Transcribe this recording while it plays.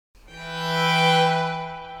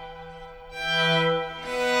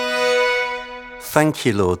Thank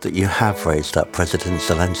you, Lord, that you have raised up President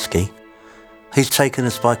Zelensky. He's taken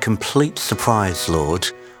us by complete surprise, Lord,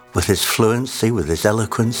 with his fluency, with his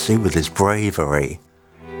eloquency, with his bravery.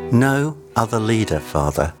 No other leader,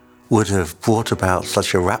 Father, would have brought about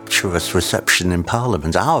such a rapturous reception in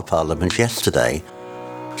Parliament, our Parliament yesterday.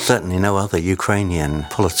 Certainly no other Ukrainian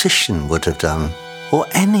politician would have done, or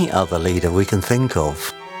any other leader we can think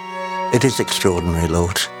of. It is extraordinary,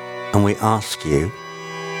 Lord, and we ask you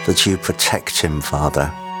that you protect him,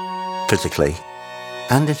 Father, physically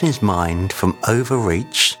and in his mind from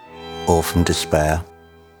overreach or from despair.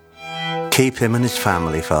 Keep him and his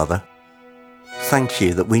family, Father. Thank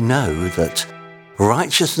you that we know that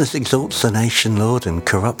righteousness exalts a nation, Lord, and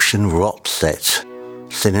corruption rots it.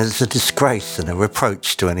 Sin is a disgrace and a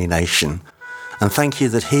reproach to any nation. And thank you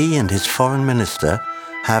that he and his foreign minister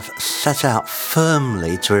have set out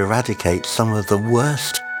firmly to eradicate some of the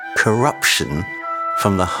worst corruption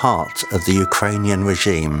from the heart of the Ukrainian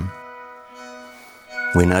regime.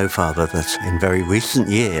 We know, Father, that in very recent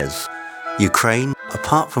years, Ukraine,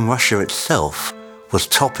 apart from Russia itself, was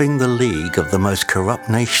topping the league of the most corrupt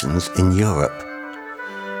nations in Europe.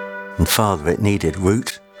 And Father, it needed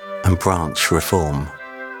root and branch reform.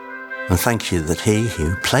 And thank you that he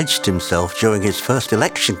who pledged himself during his first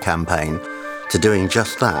election campaign to doing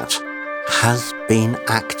just that has been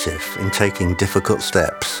active in taking difficult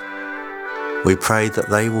steps. We pray that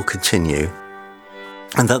they will continue,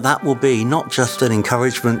 and that will be not just an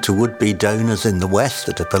encouragement to would-be donors in the West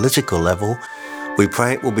at a political level. We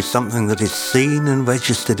pray it will be something that is seen and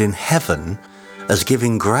registered in heaven as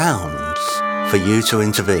giving grounds for you to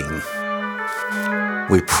intervene.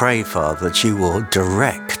 We pray, Father, that you will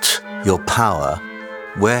direct your power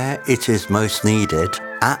where it is most needed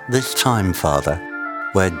at this time, Father,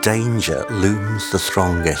 where danger looms the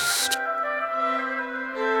strongest.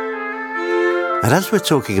 And as we're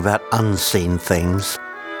talking about unseen things,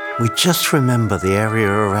 we just remember the area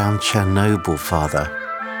around Chernobyl, Father,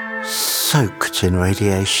 soaked in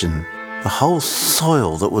radiation. The whole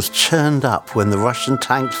soil that was churned up when the Russian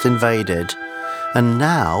tanks invaded, and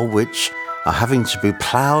now which are having to be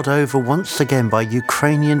ploughed over once again by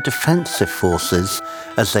Ukrainian defensive forces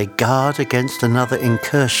as they guard against another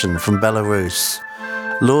incursion from Belarus.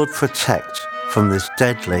 Lord, protect from this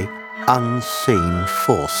deadly, unseen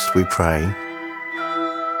force, we pray.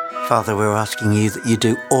 Father, we're asking you that you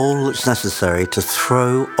do all that's necessary to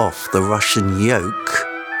throw off the Russian yoke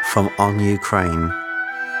from on Ukraine,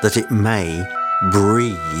 that it may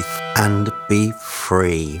breathe and be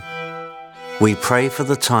free. We pray for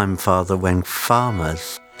the time, Father, when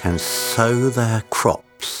farmers can sow their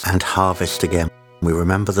crops and harvest again. We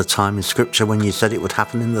remember the time in Scripture when you said it would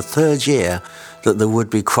happen in the third year, that there would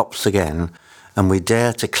be crops again, and we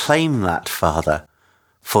dare to claim that, Father,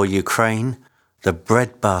 for Ukraine, the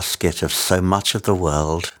breadbasket of so much of the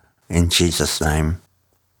world. In Jesus' name,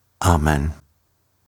 Amen.